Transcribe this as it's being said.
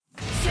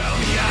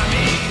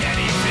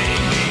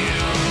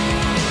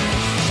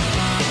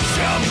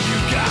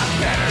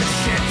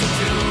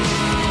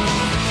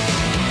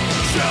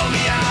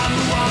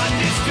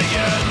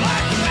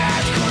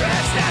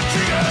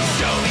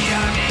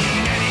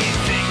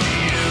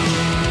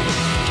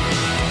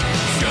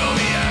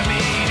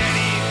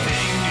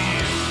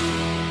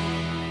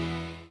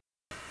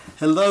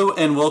Hello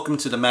and welcome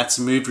to the Matt's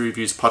Movie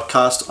Reviews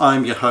podcast.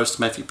 I'm your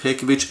host Matthew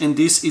Perkovich and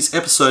this is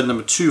episode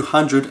number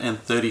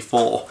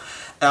 234.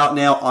 Out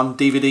now on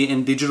DVD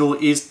and digital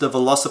is The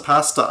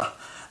Velocipastor,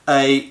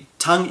 a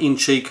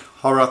tongue-in-cheek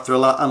horror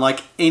thriller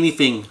unlike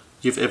anything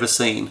you've ever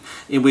seen,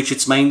 in which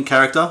its main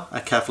character,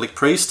 a Catholic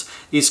priest,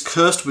 is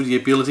cursed with the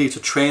ability to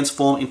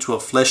transform into a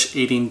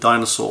flesh-eating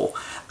dinosaur.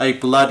 A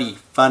bloody,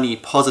 funny,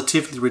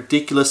 positively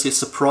ridiculous yet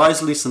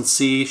surprisingly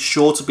sincere,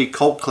 sure to be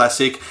cult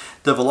classic,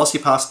 The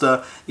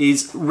Velocipastor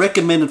is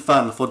recommended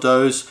fun for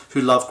those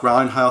who love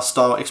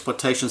grindhouse-style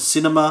exploitation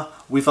cinema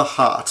with a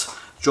heart.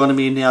 Joining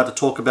me now to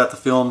talk about the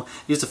film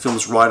is the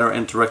film's writer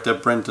and director,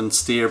 Brendan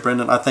Steer.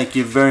 Brendan, I thank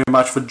you very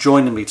much for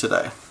joining me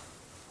today.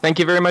 Thank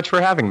you very much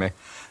for having me.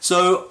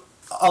 So,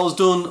 I was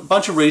doing a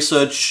bunch of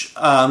research,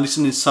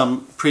 listening to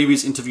some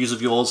previous interviews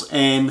of yours,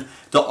 and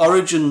the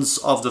origins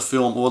of the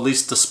film, or at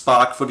least the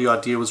spark for the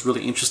idea, was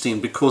really interesting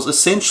because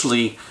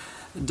essentially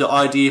the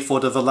idea for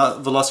the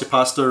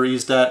Velocipastor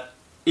is that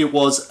it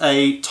was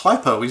a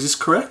typo. Is this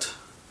correct?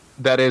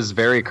 That is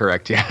very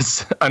correct,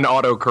 yes. An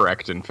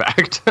autocorrect, in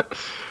fact.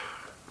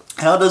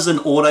 How does an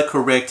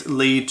autocorrect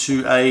lead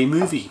to a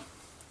movie?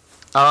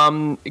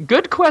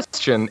 Good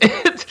question.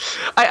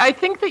 I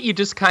think that you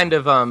just kind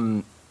of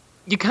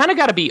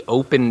got to be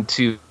open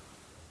to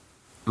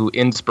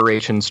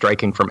inspiration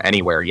striking from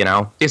anywhere, you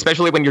know?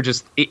 Especially when you're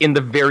just in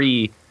the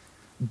very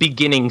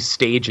beginning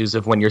stages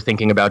of when you're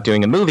thinking about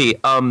doing a movie.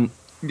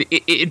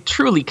 It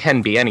truly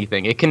can be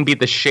anything. It can be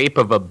the shape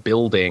of a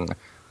building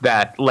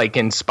that, like,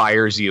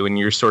 inspires you and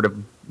you're sort of,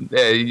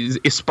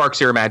 it sparks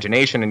your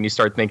imagination and you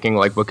start thinking,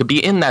 like, what could be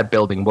in that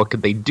building? What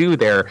could they do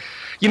there?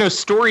 You know,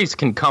 stories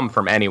can come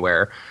from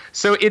anywhere.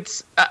 So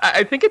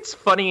I think it's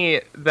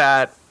funny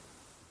that,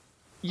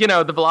 you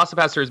know, The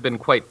Velocipastor has been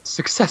quite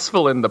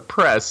successful in the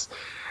press.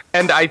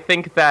 And I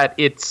think that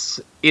it's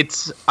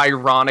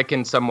ironic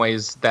in some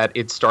ways that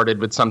it started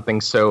with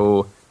something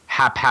so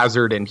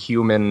haphazard and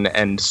human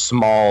and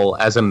small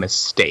as a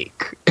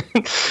mistake.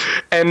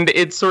 And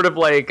it's sort of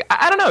like,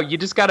 I don't know, you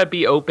just got to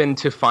be open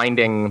to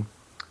finding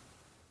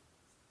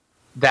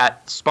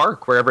that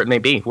spark wherever it may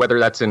be, whether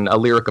that's in a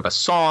lyric of a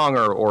song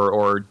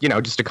or you know,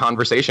 just a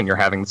conversation you're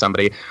having with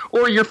somebody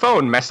or your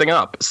phone messing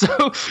up.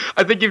 So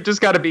I think you've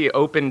just got to be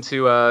open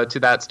to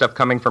that stuff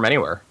coming from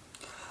anywhere.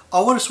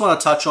 I just want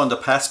to touch on the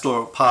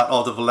pastor part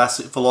of the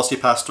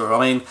Velocipastor. I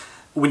mean,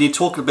 when you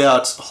talk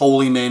about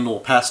holy men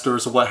or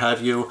pastors or what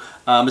have you,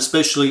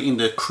 especially in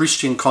the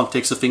Christian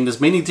context of things,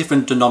 there's many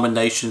different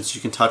denominations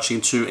you can touch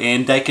into,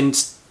 and they can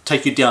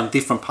take you down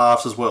different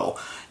paths as well.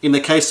 In the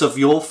case of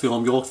your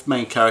film, your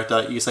main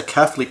character is a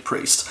Catholic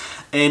priest,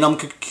 and I'm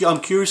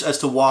curious as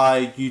to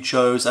why you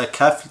chose the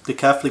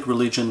Catholic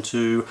religion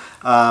to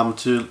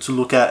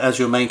look at as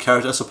your main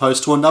character as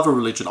opposed to another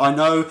religion. I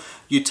know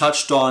you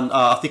touched on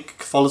I think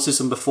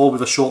Catholicism before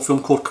with a short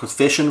film called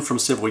Confession from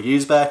several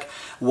years back.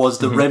 Was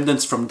the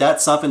remnants from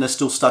that something that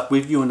still stuck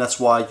with you, and that's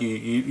why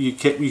you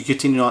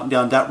continue on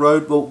down that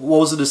road? Well, what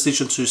was the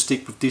decision to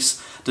stick with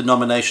this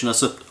denomination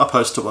as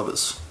opposed to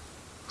others?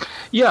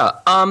 Yeah,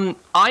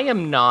 I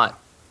am not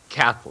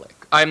Catholic.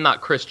 I'm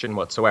not Christian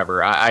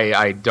whatsoever.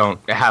 I don't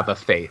have a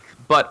faith.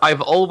 But I've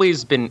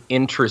always been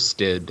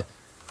interested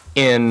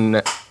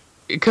in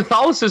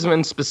Catholicism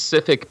in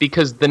specific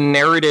because the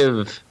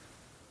narrative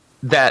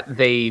that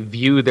they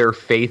view their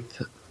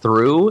faith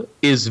through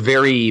is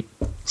very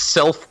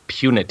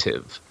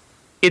self-punitive.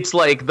 It's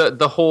like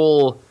the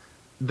whole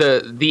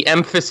the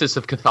emphasis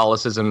of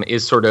Catholicism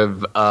is sort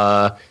of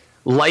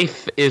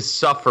life is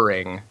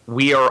suffering.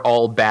 We are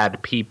all bad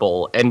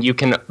people, and you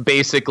can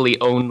basically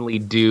only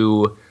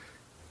do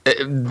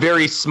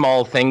very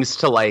small things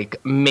to, like,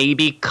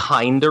 maybe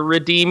kind of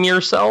redeem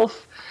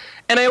yourself.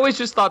 And I always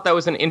just thought that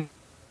was an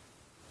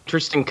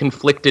interesting,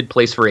 conflicted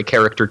place for a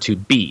character to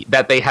be,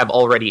 that they have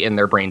already in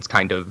their brains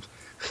kind of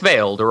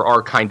failed or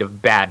are kind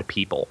of bad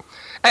people.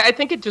 I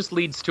think it just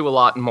leads to a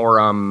lot more,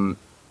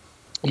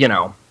 you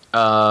know,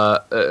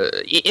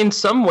 in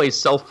some ways,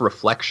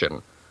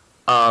 self-reflection.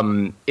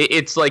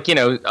 It's like, you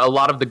know, a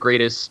lot of the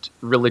greatest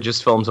religious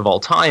films of all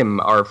time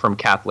are from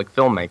Catholic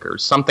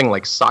filmmakers. Something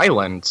like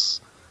Silence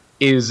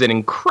is an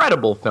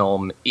incredible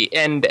film,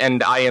 and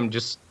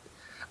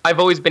I've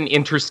always been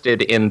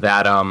interested in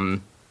that,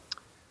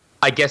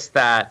 I guess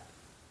that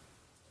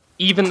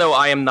even though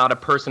I am not a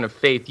person of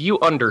faith, you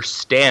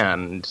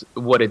understand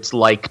what it's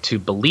like to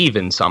believe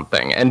in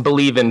something, and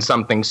believe in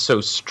something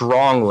so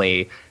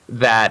strongly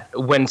that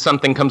when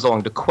something comes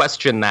along to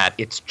question that,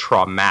 it's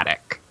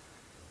traumatic.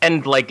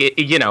 And, like,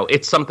 you know,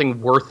 it's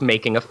something worth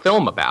making a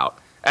film about.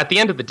 At the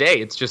end of the day,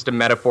 it's just a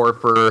metaphor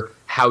for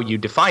how you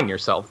define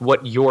yourself,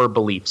 what your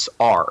beliefs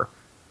are.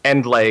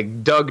 And,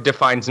 like, Doug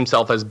defines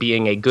himself as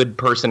being a good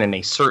person in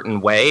a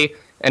certain way,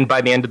 and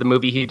by the end of the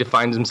movie, he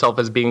defines himself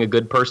as being a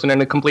good person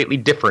in a completely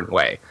different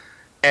way.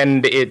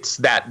 And it's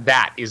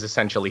that is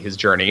essentially his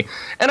journey.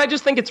 And I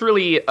just think it's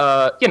really,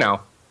 you know,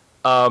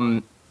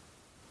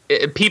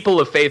 people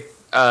of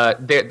faith,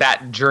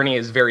 that journey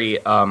is very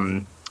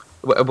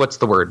what's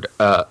the word?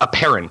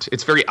 Apparent.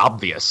 It's very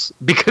obvious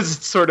because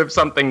it's sort of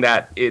something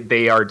that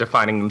they are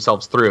defining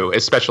themselves through,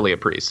 especially a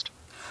priest.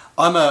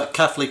 I'm a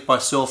Catholic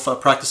myself, a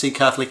practicing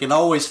Catholic, and I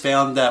always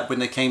found that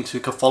when it came to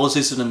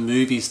Catholicism and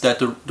movies, that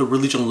the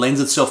religion lends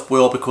itself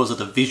well because of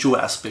the visual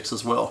aspects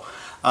as well.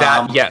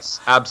 Yes,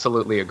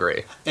 absolutely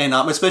agree. And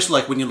especially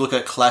like when you look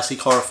at classic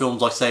horror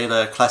films, like say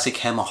the classic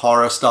Hammer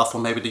horror stuff,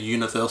 or maybe the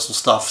Universal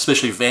stuff,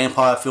 especially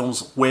vampire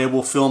films,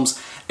 werewolf films.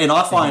 And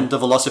I find the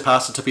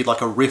Velocipaster to be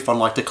like a riff on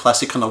like the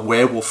classic kind of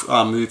werewolf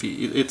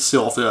movie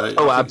itself.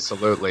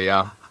 Absolutely,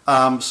 yeah.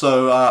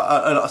 So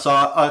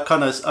I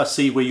kind of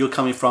see where you're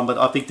coming from, but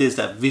I think there's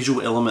that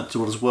visual element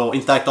to it as well.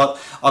 In fact,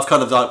 I've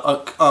kind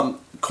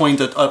of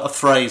coined a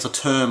phrase, a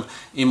term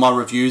in my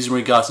reviews in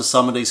regards to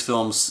some of these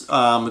films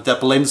that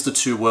blends the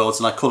two worlds,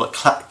 and I call it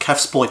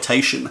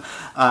Calfsploitation.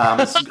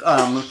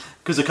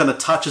 Because it kind of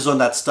touches on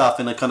that stuff,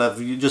 and it kind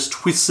of you just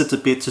twists it a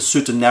bit to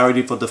suit the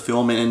narrative of the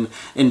film and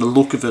the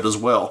look of it as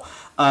well.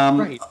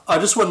 Right. I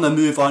just wanted to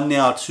move on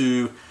now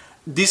to...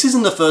 This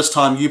isn't the first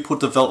time you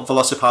put the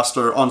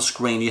Velocipaster on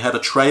screen. You had a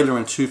trailer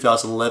in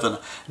 2011.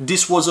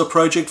 This was a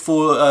project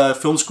for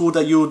film school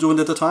that you were doing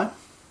at the time?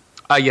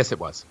 Yes, it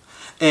was.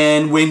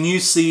 And when you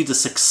see the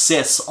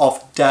success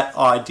of that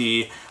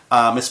idea,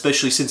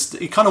 especially since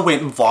it kind of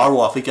went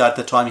viral, I think at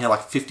the time you had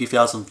like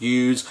 50,000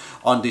 views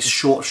on this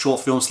short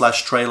film /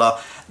 trailer.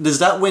 Does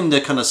that when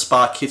the kind of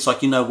spark hits,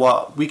 like, you know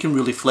what, we can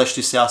really flesh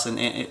this out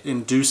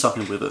and do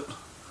something with it?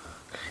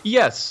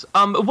 Yes.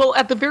 Well,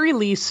 at the very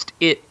least,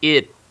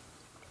 it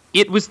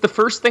was the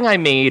first thing I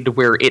made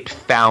where it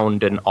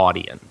found an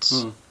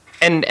audience.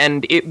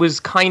 And it was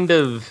kind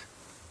of...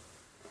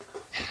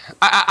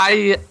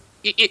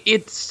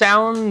 It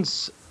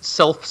sounds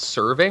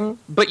self-serving,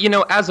 but, you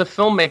know, as a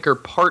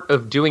filmmaker, part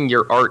of doing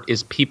your art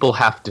is people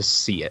have to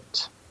see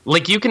it.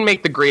 Like, you can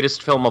make the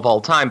greatest film of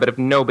all time, but if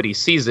nobody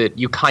sees it,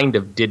 you kind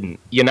of didn't,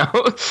 you know?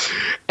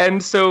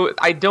 And so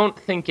I don't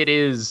think it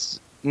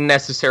is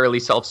necessarily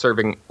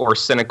self-serving or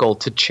cynical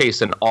to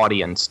chase an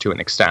audience to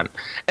an extent.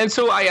 And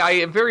so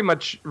I very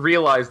much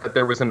realized that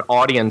there was an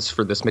audience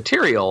for this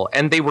material,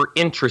 and they were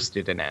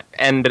interested in it.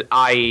 And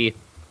I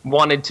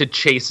wanted to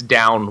chase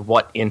down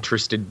what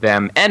interested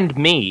them and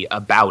me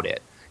about it,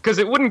 because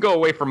it wouldn't go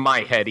away from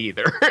my head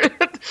either.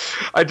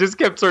 I just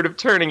kept sort of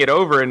turning it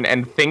over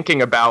and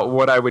thinking about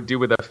what I would do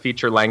with a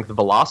feature-length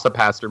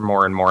Velocipaster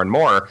more and more and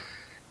more.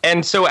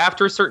 And so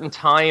after a certain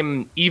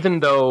time, even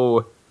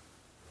though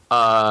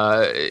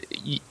the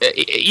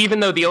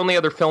only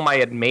other film I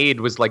had made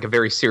was like a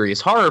very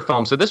serious horror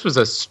film, so this was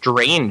a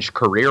strange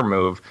career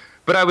move,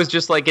 but I was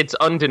just like, it's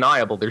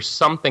undeniable. There's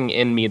something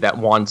in me that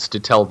wants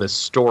to tell this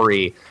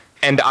story,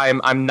 and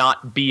I'm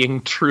not being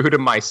true to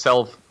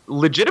myself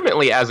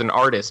legitimately as an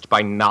artist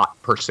by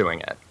not pursuing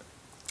it.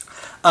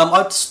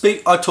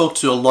 I talk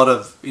to a lot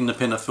of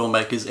independent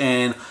filmmakers,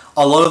 and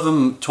a lot of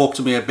them talk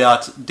to me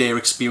about their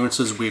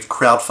experiences with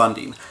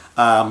crowdfunding.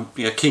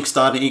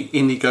 Kickstarter,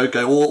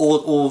 Indiegogo,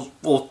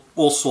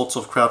 all sorts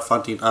of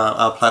crowdfunding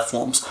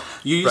platforms.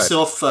 You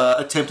yourself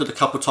attempted a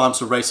couple of times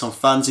to raise some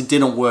funds. It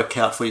didn't work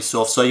out for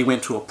yourself, so you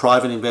went to a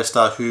private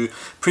investor who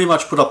pretty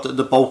much put up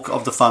the bulk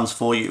of the funds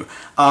for you.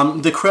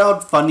 The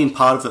crowdfunding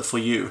part of it for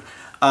you,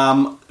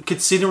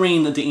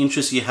 considering the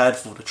interest you had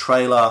for the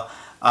trailer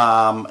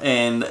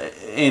and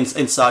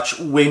such,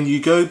 when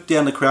you go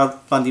down the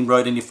crowdfunding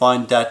road and you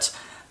find that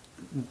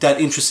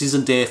interest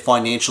isn't there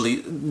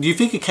financially, do you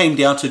think it came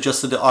down to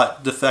just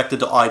the fact that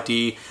the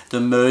idea, the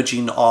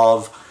merging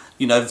of,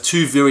 you know,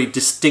 two very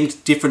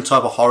distinct, different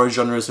type of horror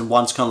genres, and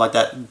one's kind of like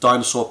that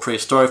dinosaur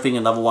prehistoric thing,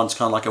 another one's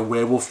kind of like a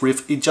werewolf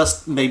riff? It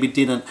just maybe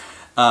didn't,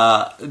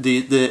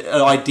 the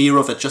idea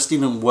of it just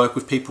didn't work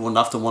with people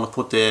enough to want to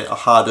put their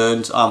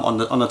hard-earned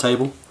on the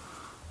table?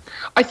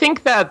 I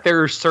think that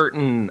there are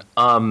certain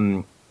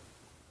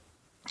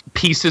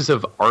pieces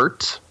of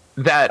art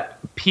that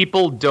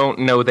people don't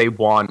know they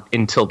want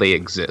until they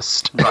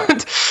exist.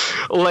 Right.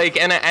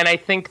 And I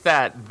think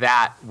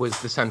that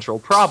was the central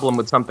problem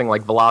with something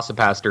like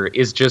Velocipaster,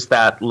 is just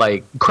that,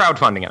 like,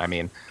 crowdfunding it, I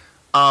mean,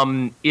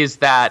 is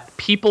that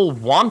people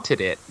wanted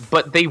it,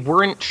 but they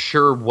weren't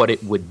sure what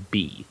it would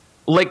be.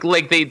 Like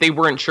they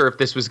weren't sure if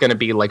this was going to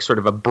be like sort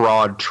of a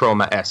broad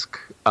Troma-esque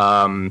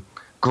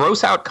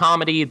gross out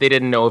comedy. They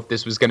didn't know if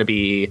this was going to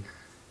be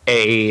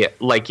a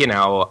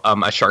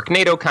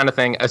Sharknado kind of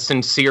thing, a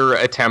sincere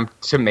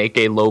attempt to make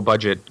a low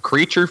budget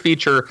creature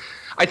feature.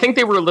 I think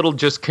they were a little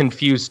just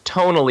confused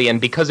tonally,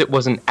 and because it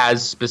wasn't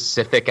as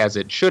specific as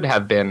it should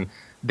have been,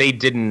 they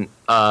didn't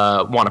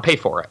want to pay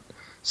for it.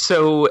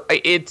 So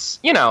it's,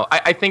 you know,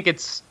 I think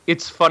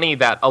it's funny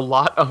that a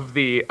lot of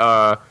the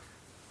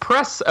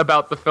press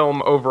about the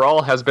film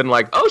overall has been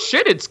like, oh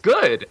shit, it's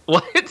good.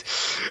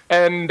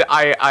 And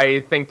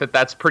I think that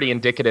that's pretty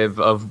indicative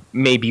of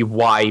maybe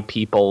why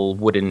people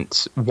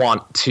wouldn't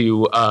want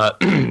to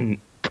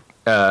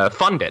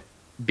fund it,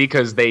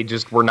 because they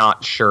just were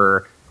not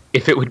sure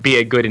if it would be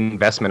a good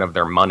investment of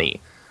their money.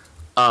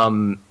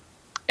 And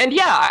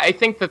yeah, I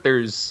think that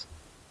there's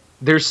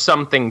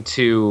something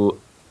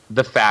to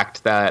the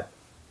fact that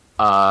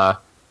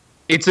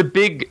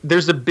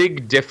there's a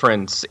big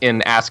difference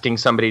in asking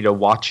somebody to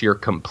watch your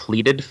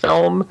completed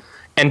film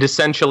and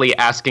essentially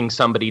asking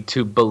somebody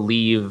to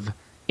believe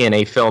in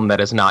a film that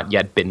has not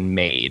yet been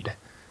made.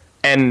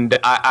 And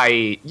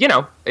I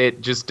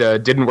it just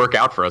didn't work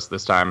out for us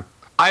this time.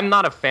 I'm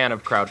not a fan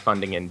of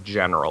crowdfunding in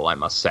general, I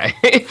must say.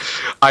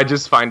 I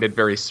just find it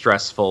very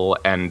stressful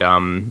and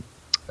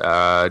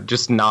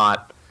just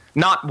not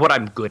what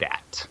I'm good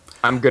at.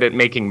 I'm good at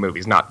making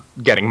movies, not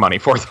getting money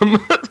for them.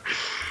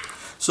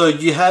 So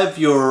you have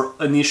your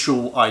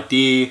initial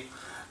idea,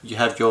 you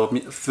have your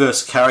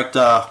first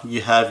character,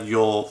 you have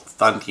your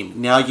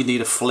funding. Now you need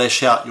to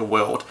flesh out your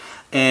world,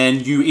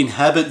 and you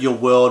inhabit your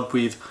world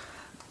with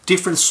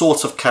different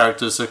sorts of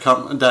characters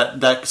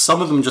that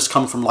some of them just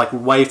come from like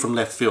way from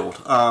left field.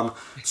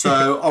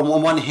 So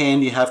on one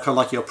hand, you have kind of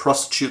like your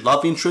prostitute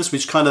love interest,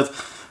 which kind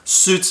of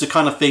suits the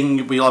kind of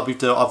thing we like with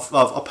the of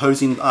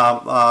opposing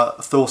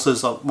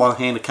forces. On one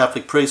hand, a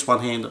Catholic priest, one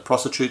hand, a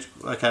prostitute.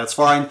 Okay, that's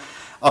fine.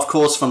 Of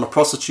course, from a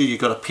prostitute, you've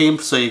got a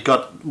pimp. So you've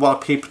got one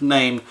pimp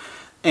named,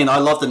 and I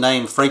love the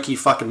name, Frankie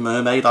fucking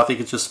Mermaid. I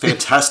think it's just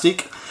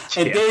fantastic.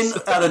 And yes.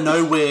 Then out of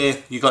nowhere,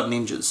 you got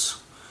ninjas.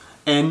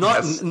 And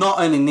not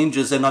only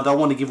ninjas, and I don't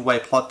want to give away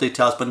plot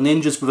details, but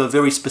ninjas with a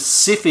very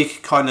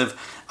specific kind of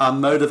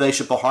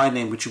motivation behind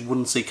them, which you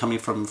wouldn't see coming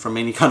from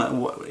any kind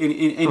of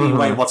any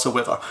way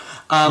whatsoever.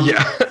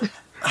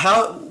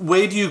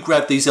 Where do you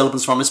grab these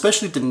elements from,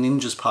 especially the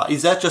ninjas part?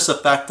 Is that just a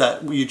fact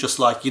that you just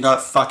like,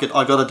 fuck it,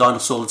 I got a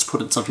dinosaur, let's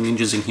put some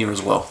ninjas in here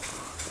as well?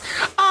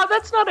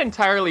 That's not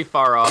entirely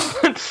far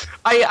off.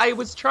 I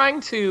was trying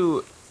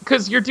to,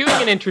 because you're doing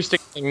an interesting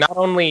thing. Not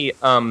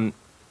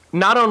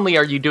only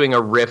are you doing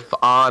a riff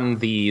on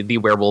the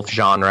werewolf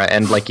genre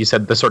and, like you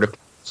said, the sort of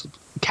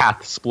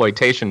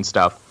cathsploitation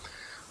stuff,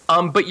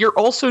 but you're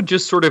also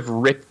just sort of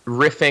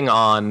riffing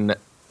on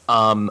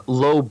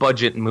low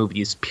budget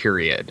movies,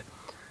 period.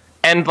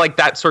 And like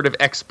that sort of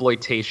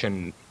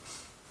exploitation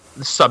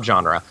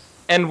subgenre.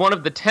 And one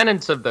of the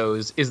tenets of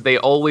those is they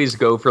always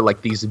go for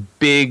like these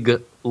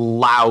big,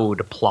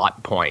 loud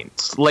plot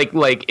points. Like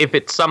if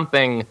it's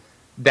something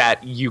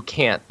that you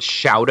can't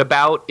shout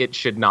about, it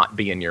should not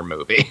be in your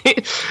movie.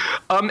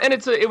 And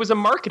it was a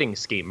marketing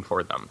scheme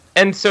for them.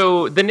 And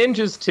so the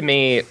ninjas to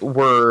me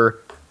were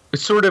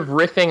sort of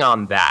riffing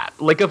on that.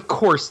 Like, of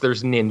course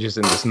there's ninjas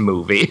in this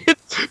movie.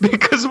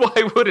 Because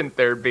why wouldn't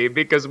there be?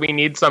 Because we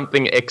need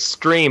something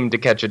extreme to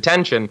catch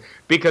attention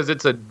because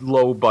it's a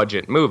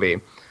low-budget movie.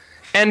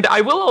 And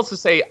I will also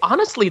say,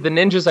 honestly, the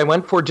ninjas I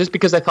went for just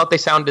because I thought they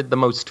sounded the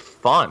most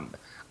fun.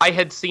 I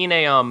had seen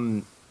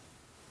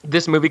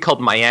this movie called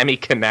Miami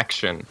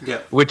Connection,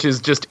 which is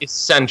just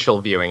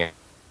essential viewing,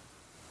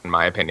 in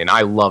my opinion.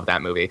 I love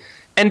that movie.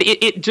 And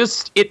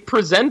it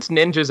presents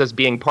ninjas as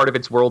being part of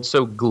its world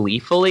so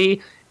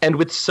gleefully and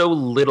with so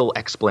little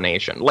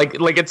explanation. Like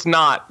it's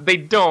not, they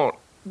don't,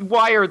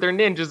 why are there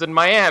ninjas in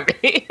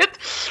Miami?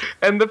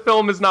 And the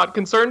film is not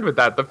concerned with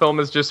that. The film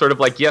is just sort of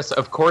like, yes,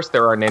 of course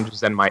there are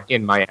ninjas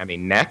in Miami,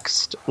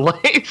 next.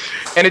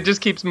 And it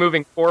just keeps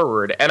moving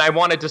forward. And I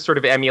wanted to sort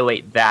of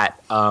emulate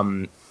that,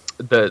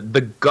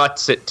 the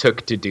guts it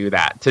took to do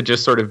that, to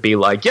just sort of be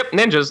like, yep,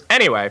 ninjas,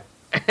 anyway,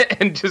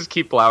 and just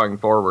keep plowing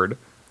forward.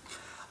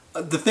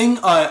 The thing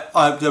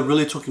that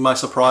really took me by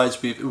surprise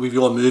with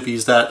your movie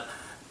is that,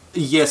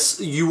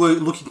 yes, you were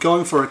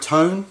going for a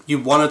tone. You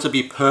wanted to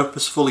be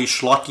purposefully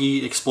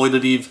schlocky,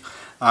 exploitative,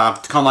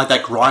 kind of like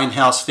that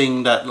Grindhouse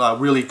thing that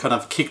really kind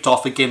of kicked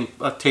off again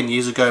 10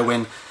 years ago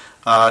when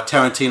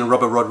Tarantino and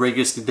Robert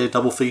Rodriguez did their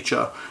double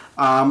feature.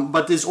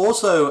 But there's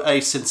also a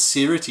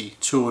sincerity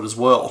to it as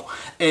well.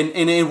 And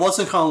it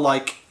wasn't kind of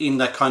like in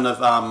that kind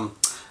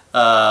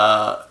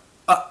of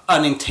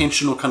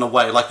unintentional kind of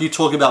way. Like you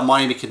talk about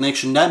Miami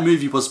Connection, that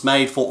movie was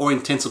made for all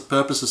intents and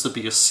purposes to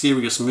be a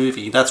serious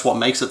movie. That's what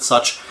makes it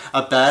such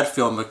a bad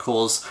film,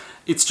 because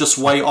it's just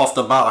way off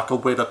the mark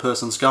of where the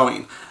person's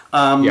going.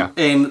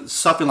 And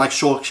something like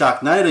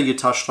Sharknado you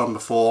touched on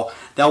before,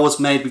 that was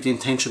made with the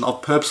intention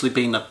of purposely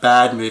being a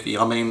bad movie.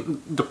 I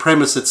mean, the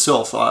premise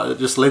itself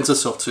just lends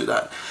itself to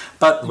that.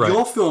 But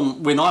your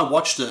film, when I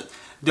watched it,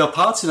 there are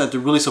parts in it that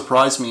really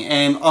surprised me.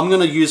 And I'm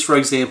going to use, for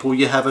example,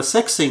 you have a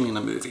sex scene in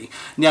the movie.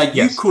 Now,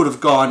 you could have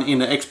gone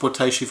in an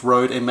exploitative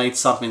road and made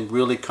something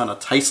really kind of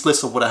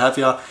tasteless or what have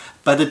you,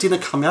 but it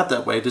didn't come out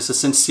that way. There's a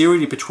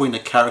sincerity between the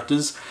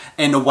characters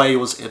and the way it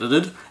was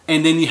edited.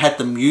 And then you had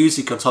the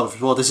music on top of it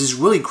as well. There's this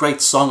really great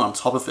song on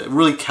top of it,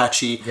 really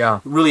catchy,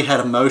 really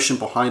had emotion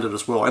behind it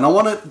as well. And I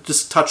want to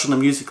just touch on the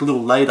music a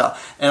little later.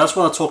 And I just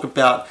want to talk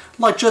about,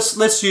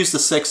 let's use the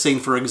sex scene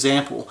for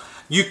example.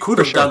 You could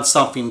have done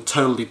something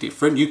totally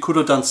different. You could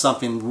have done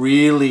something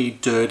really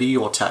dirty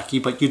or tacky,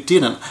 but you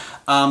didn't.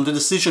 The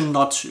decision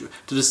not to.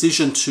 The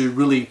decision to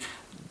really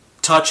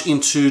touch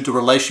into the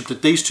relationship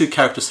that these two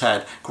characters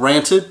had.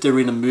 Granted, they're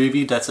in a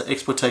movie that's an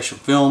exploitation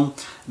film,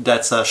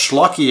 that's a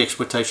schlocky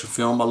exploitation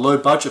film, a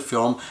low-budget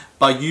film,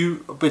 but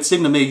it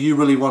seemed to me you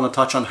really want to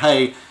touch on,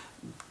 hey,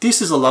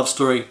 this is a love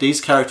story.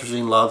 These characters are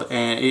in love,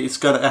 and it's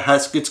going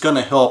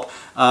to help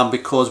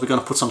because we're going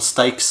to put some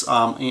stakes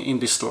in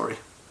this story.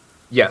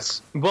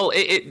 Yes. Well,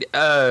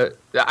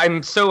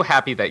 I'm so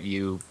happy that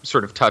you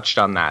sort of touched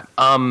on that.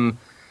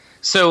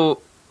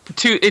 So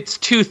it's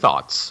two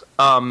thoughts.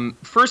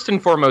 First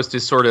and foremost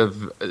is sort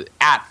of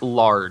at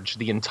large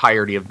the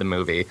entirety of the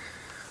movie.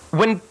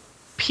 When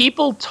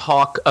people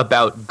talk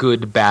about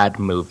good, bad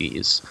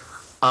movies,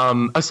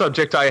 a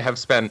subject I have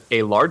spent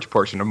a large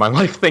portion of my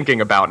life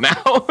thinking about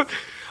now,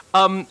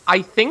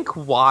 I think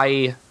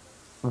why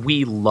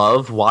we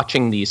love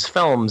watching these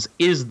films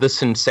is the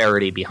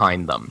sincerity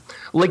behind them.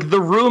 Like,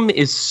 The Room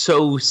is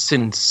so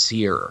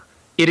sincere.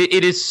 It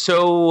is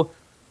so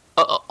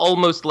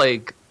almost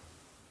like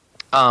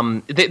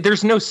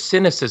there's no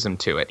cynicism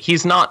to it.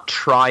 He's not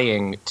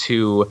trying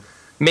to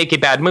make a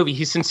bad movie.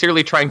 He's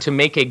sincerely trying to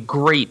make a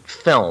great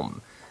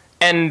film.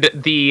 And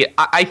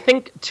I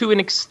think to an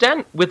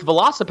extent with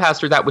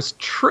Velocipaster that was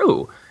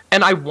true.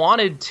 And I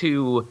wanted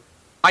to,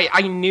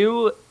 I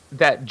knew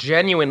that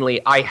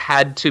genuinely I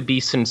had to be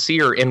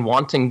sincere in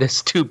wanting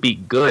this to be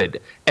good,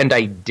 and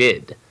I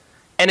did.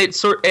 And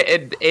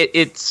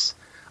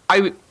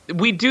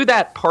we do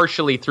that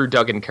partially through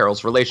Doug and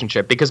Carol's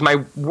relationship, because my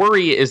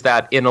worry is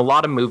that in a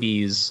lot of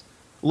movies,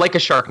 like a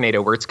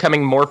Sharknado, where it's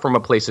coming more from a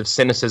place of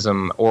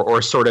cynicism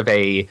or sort of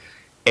a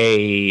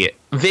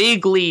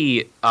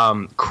vaguely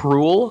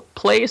cruel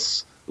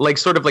place, like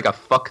sort of like a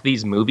fuck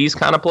these movies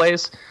kind of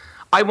place,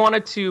 I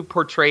wanted to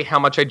portray how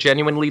much I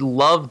genuinely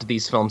loved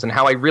these films and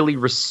how I really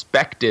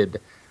respected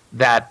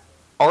that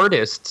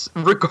artists,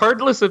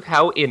 regardless of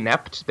how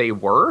inept they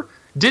were,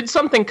 did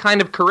something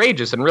kind of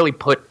courageous and really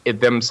put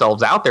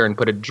themselves out there and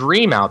put a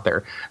dream out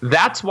there.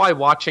 That's why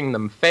watching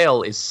them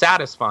fail is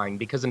satisfying,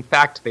 because in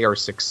fact they are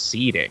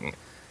succeeding.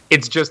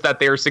 It's just that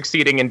they are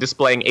succeeding in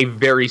displaying a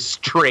very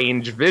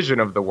strange vision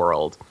of the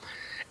world.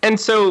 And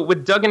so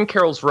with Doug and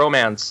Carol's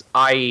Romance,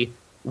 I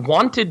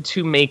wanted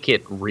to make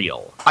it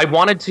real. I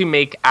wanted to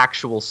make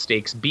actual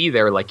stakes be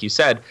there, like you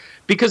said,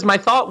 because my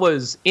thought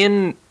was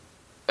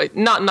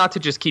not to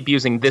just keep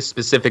using this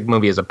specific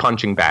movie as a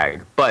punching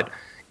bag, but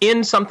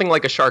in something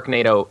like a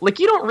Sharknado, like,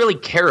 you don't really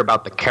care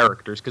about the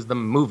characters because the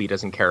movie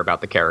doesn't care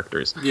about the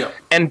characters. Yeah.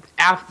 And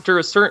after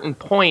a certain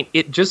point,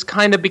 it just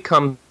kind of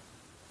becomes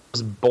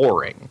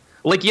boring.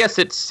 Like, yes,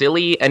 it's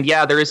silly, and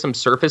yeah, there is some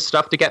surface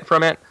stuff to get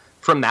from it,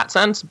 from that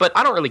sense, but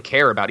I don't really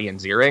care about Ian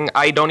Ziering.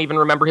 I don't even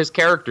remember his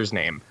character's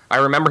name. I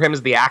remember him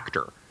as the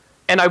actor.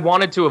 And I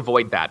wanted to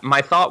avoid that.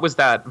 My thought was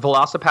that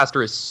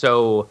Velocipaster is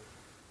so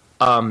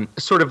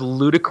sort of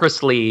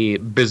ludicrously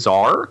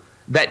bizarre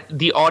that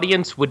the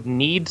audience would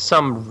need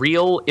some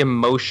real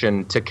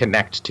emotion to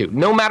connect to.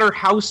 No matter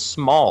how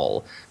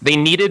small, they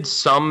needed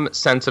some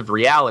sense of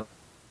reality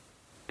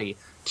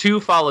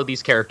to follow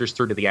these characters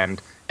through to the end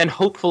and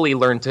hopefully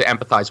learn to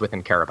empathize with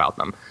and care about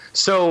them.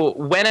 So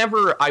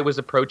whenever I was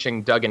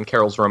approaching Doug and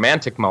Carol's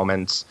romantic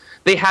moments,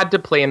 they had to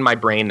play in my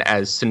brain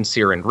as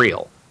sincere and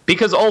real.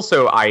 Because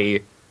also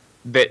in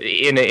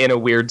a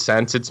weird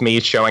sense, it's me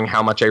showing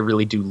how much I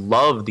really do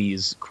love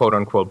these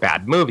quote-unquote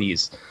bad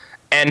movies.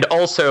 And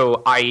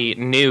also, I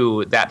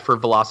knew that for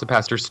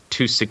Velocipaster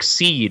to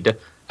succeed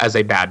as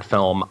a bad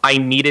film, I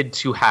needed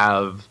to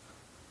have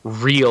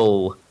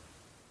real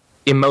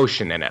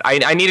emotion in it.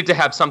 I needed to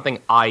have something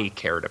I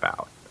cared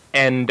about.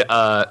 And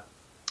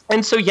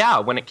so, yeah,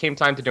 when it came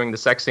time to doing the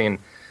sex scene,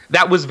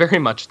 that was very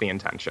much the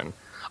intention.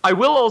 I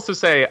will also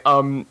say,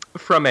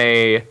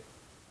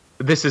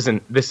 this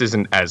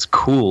isn't as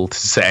cool to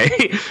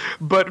say,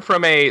 but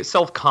from a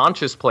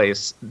self-conscious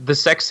place, the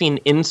sex scene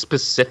in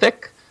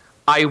specific,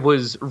 I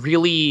was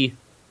a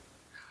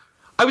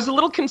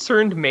little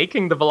concerned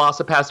making the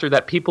Velocipaster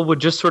that people would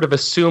just sort of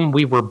assume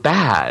we were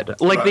bad.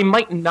 Like, right. They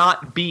might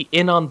not be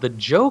in on the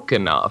joke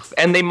enough,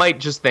 and they might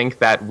just think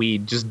that we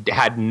just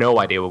had no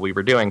idea what we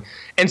were doing.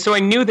 And so I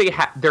knew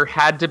there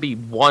had to be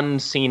one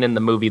scene in the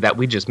movie that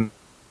we just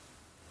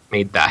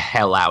made the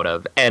hell out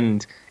of,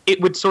 and it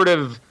would sort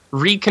of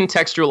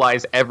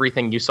recontextualize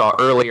everything you saw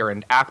earlier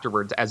and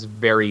afterwards as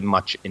very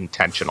much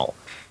intentional,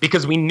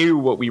 because we knew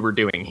what we were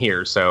doing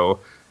here, so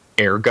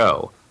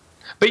ergo.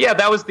 But yeah,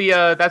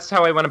 that's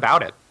how I went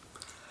about it.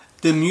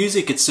 The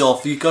music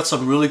itself, you got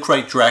some really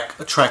great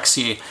tracks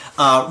here.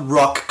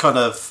 Rock kind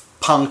of,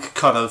 punk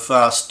kind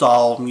of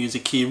style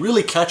music here.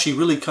 Really catchy,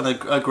 really kind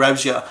of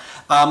grabs you.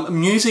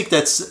 Music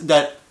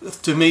that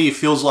to me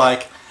feels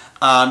like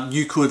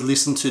you could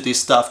listen to this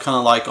stuff kind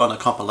of like on a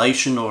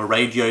compilation or a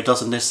radio. It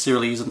doesn't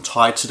necessarily isn't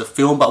tied to the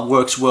film, but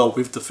works well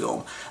with the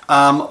film.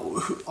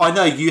 I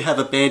know you have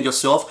a band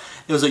yourself.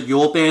 Was it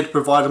your band that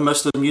provided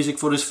most of the music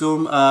for this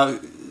film?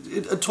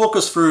 Talk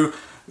us through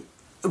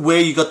where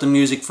you got the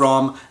music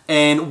from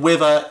and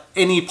whether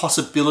any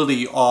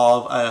possibility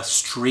of a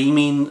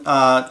streaming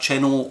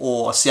channel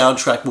or a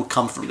soundtrack will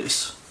come from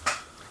this.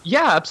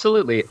 Yeah,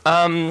 absolutely.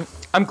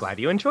 I'm glad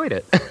you enjoyed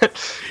it.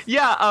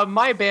 Yeah,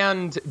 my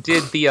band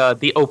did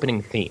the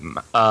opening theme,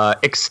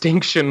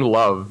 Extinction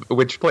Love,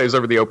 which plays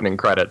over the opening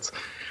credits.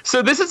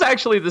 So this is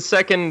actually the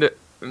second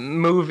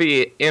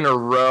movie in a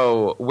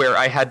row where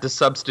I had to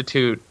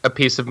substitute a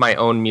piece of my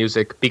own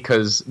music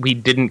because we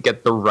didn't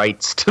get the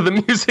rights to the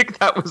music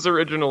that was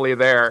originally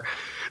there.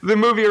 the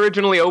movie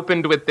originally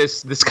opened with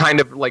this kind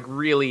of like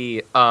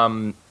really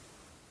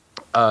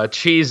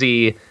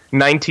cheesy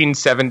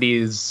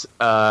 1970s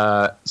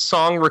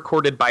song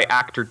recorded by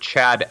actor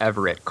Chad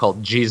Everett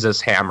called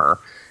Jesus Hammer.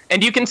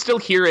 And you can still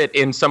hear it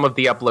in some of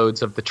the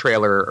uploads of the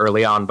trailer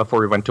early on before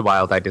we went to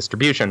Wild Eye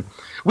Distribution.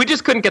 We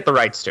just couldn't get the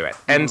rights to it.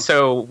 And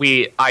so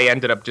I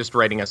ended up just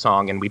writing a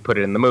song and we put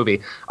it in the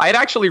movie. I had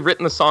actually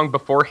written the song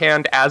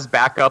beforehand as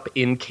backup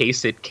in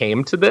case it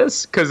came to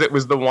this, because it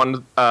was the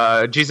one,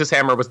 Jesus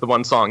Hammer was the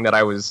one song that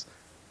I was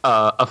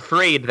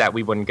afraid that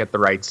we wouldn't get the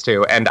rights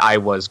to, and I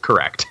was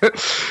correct.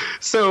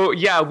 So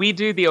yeah, we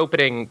do the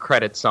opening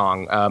credit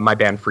song, my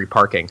band Free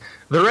Parking.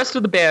 The rest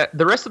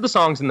of the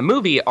songs in the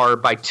movie are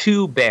by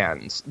two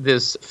bands.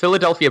 This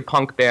Philadelphia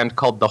punk band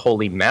called The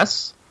Holy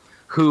Mess,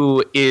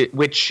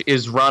 which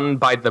is run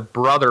by the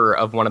brother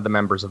of one of the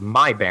members of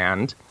my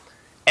band,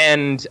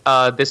 and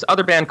this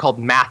other band called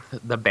Math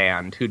the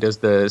Band, who does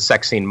the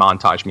sex scene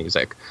montage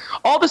music.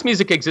 All this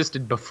music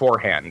existed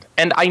beforehand,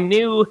 and I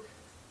knew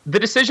the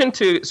decision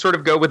to sort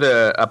of go with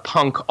a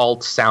punk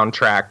alt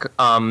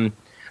soundtrack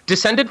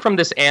descended from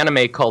this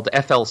anime called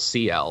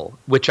FLCL,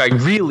 which I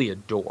really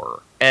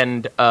adore.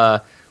 And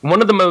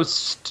one of the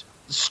most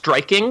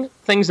striking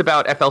things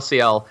about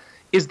FLCL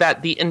is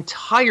that the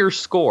entire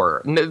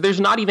score, there's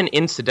not even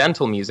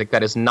incidental music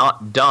that is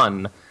not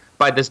done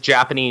by this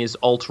Japanese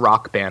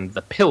alt-rock band,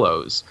 The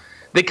Pillows.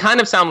 They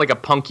kind of sound like a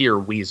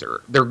punkier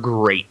Weezer. They're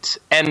great.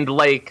 And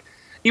like,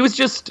 it was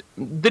just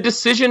the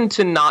decision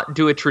to not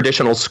do a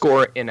traditional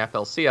score in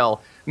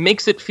FLCL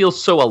makes it feel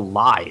so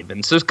alive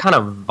and so kind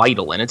of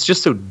vital, and it's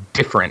just so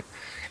different.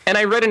 And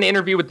I read an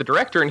interview with the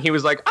director, and he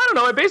was like, I don't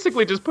know, I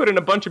basically just put in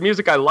a bunch of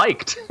music I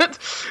liked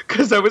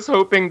because I was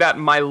hoping that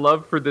my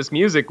love for this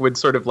music would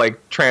sort of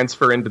like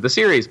transfer into the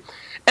series.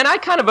 And I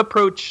kind of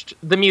approached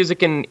the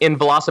music in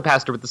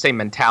Velocipaster with the same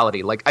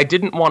mentality. Like, I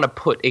didn't want to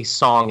put a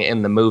song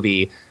in the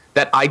movie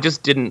that I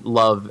just didn't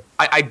love,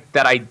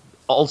 that I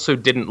also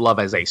didn't love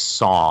as a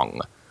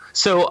song.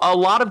 So a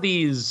lot of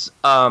these,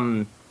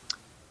 I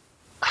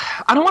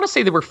don't want to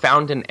say they were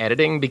found in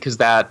editing, because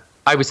that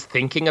I was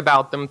thinking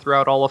about them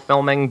throughout all of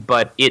filming,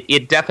 but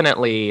it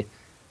definitely,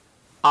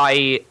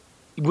 I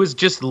was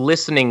just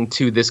listening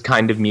to this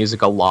kind of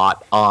music a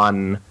lot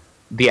on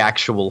the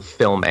actual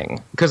filming,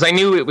 because I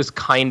knew it was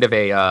kind of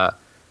a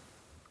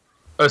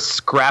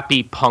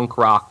scrappy punk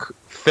rock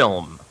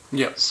film.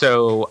 Yeah.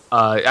 So,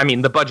 I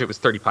mean, the budget was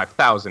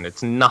 $35,000.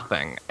 It's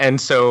nothing. And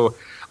so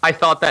I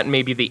thought that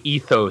maybe the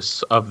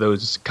ethos of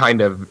those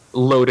kind of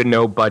low to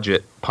no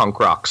budget punk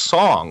rock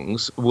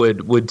songs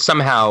would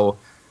somehow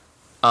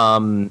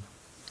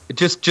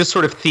just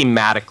sort of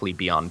thematically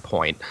be on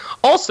point.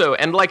 Also,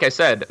 and like I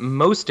said,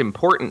 most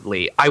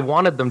importantly, I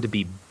wanted them to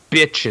be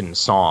bitchin'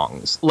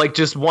 songs. Like,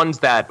 just ones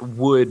that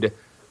would...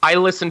 I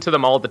listen to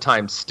them all the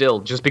time still,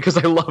 just because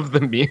I love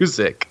the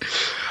music.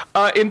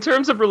 In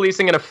terms of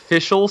releasing an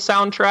official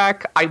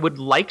soundtrack, I would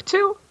like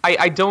to.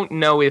 I don't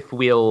know if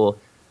we'll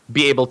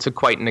be able to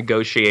quite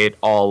negotiate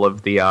all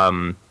of the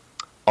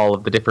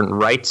different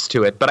rights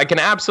to it, but I can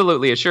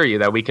absolutely assure you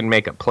that we can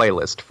make a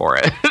playlist for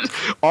it.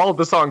 All of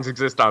the songs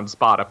exist on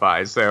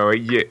Spotify, so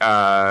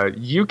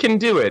you can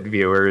do it,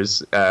 viewers.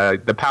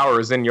 The power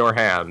is in your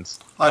hands.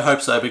 I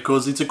hope so,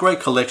 because it's a great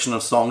collection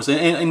of songs,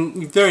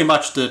 and very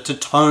much the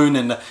tone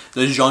and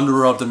the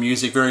genre of the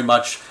music very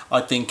much,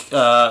 I think,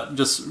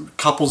 just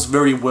couples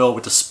very well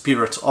with the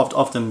spirit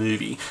of the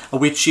movie,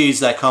 which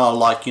is that kind of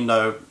like, you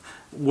know,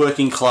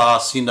 working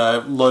class, you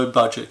know, low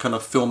budget kind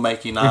of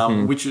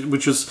filmmaking, which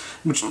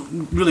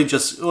really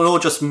just, it all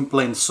just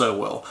blends so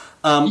well.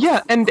 Yeah,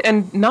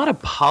 and not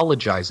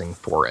apologizing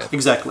for it.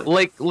 Exactly.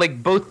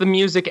 Like both the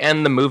music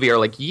and the movie are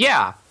like,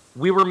 yeah,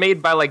 we were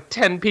made by like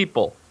 10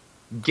 people.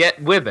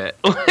 Get with it.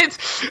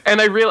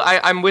 And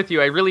I'm with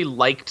you. I really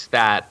liked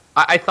that.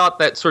 I thought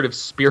that sort of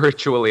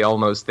spiritually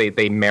almost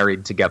they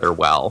married together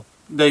well.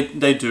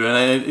 They do,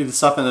 and it's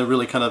something that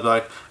really kind of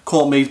like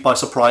caught me by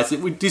surprise.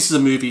 This is a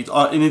movie,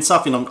 and it's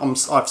something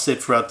I've said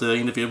throughout the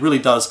interview. It really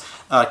does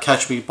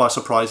catch me by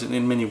surprise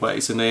in many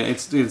ways, and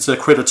it's a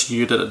credit to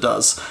you that it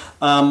does.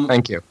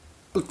 Thank you.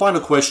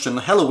 Final question.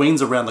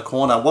 Halloween's around the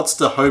corner. What's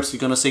the hopes you're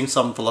going to see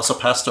some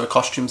Velocipaster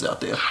costumes out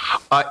there?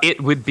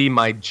 It would be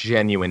my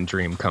genuine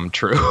dream come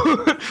true.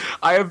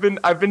 I've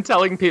been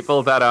telling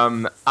people that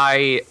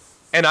I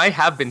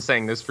have been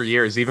saying this for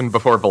years, even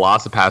before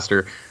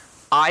Velocipaster.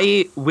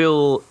 I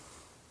don't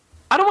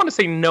want to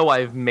say no,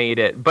 I've made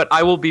it, but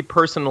I will be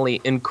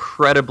personally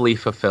incredibly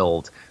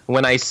fulfilled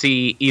when I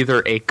see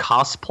either a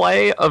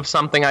cosplay of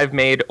something I've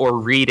made or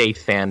read a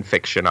fan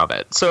fiction of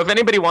it. So if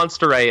anybody wants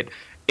to write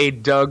a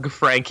Doug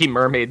Frankie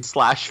Mermaid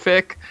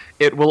 /fic,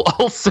 it will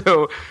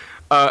also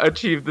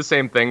achieve the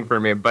same thing for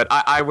me. But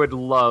I would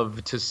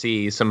love to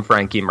see some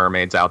Frankie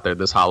Mermaids out there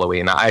this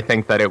Halloween. I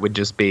think that it would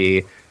just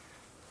be...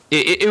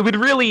 It would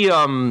really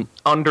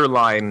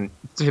underline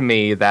to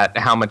me that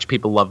how much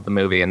people love the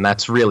movie, and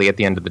that's really, at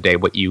the end of the day,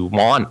 what you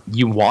want.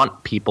 You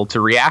want people to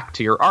react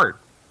to your art.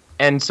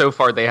 And so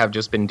far, they have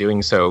just been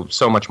doing so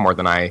much more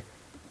than I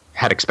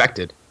had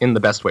expected in the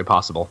best way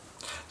possible.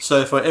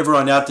 So for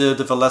everyone out there,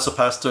 the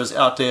Velocipaster is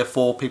out there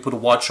for people to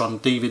watch on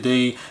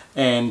DVD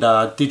and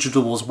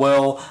digital as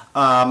well.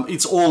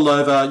 It's all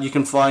over. You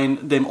can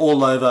find them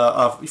all over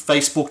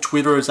Facebook,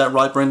 Twitter. Is that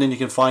right, Brendan? You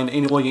can find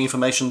all your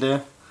information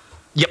there.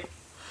 Yep.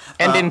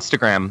 And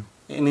Instagram.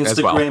 And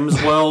Instagram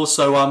as well.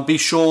 So be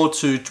sure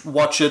to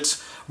watch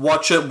it.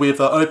 Watch it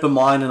with an open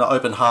mind and an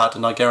open heart,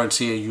 and I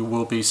guarantee you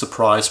will be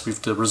surprised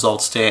with the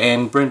results there.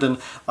 And Brendan,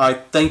 I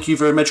thank you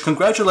very much.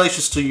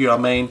 Congratulations to you. I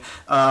mean,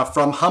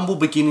 from humble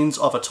beginnings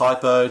of a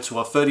typo to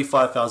a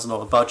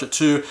 $35,000 budget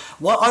to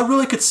what I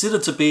really consider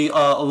to be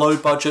a low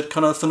budget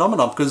kind of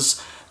phenomenon,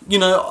 because, you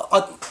know,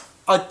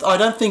 I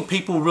don't think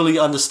people really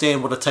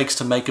understand what it takes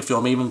to make a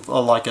film, even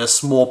like a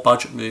small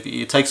budget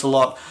movie. It takes a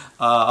lot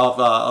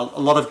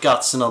of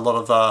guts and a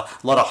lot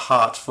of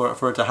heart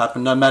for it to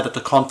happen, no matter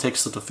the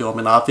context of the film.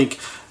 And I think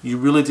you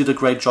really did a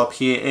great job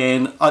here.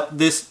 And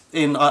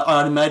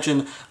I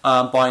imagine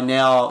by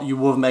now you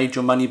will have made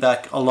your money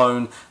back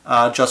alone,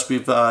 just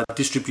with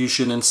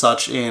distribution and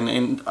such.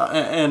 And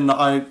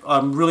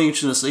I'm really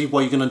interested to see what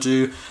you're going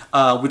to do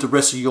with the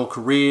rest of your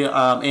career.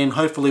 And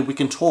hopefully we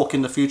can talk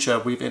in the future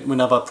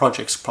whenever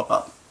projects pop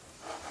up.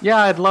 Yeah,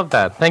 I'd love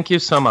that. Thank you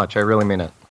so much. I really mean it.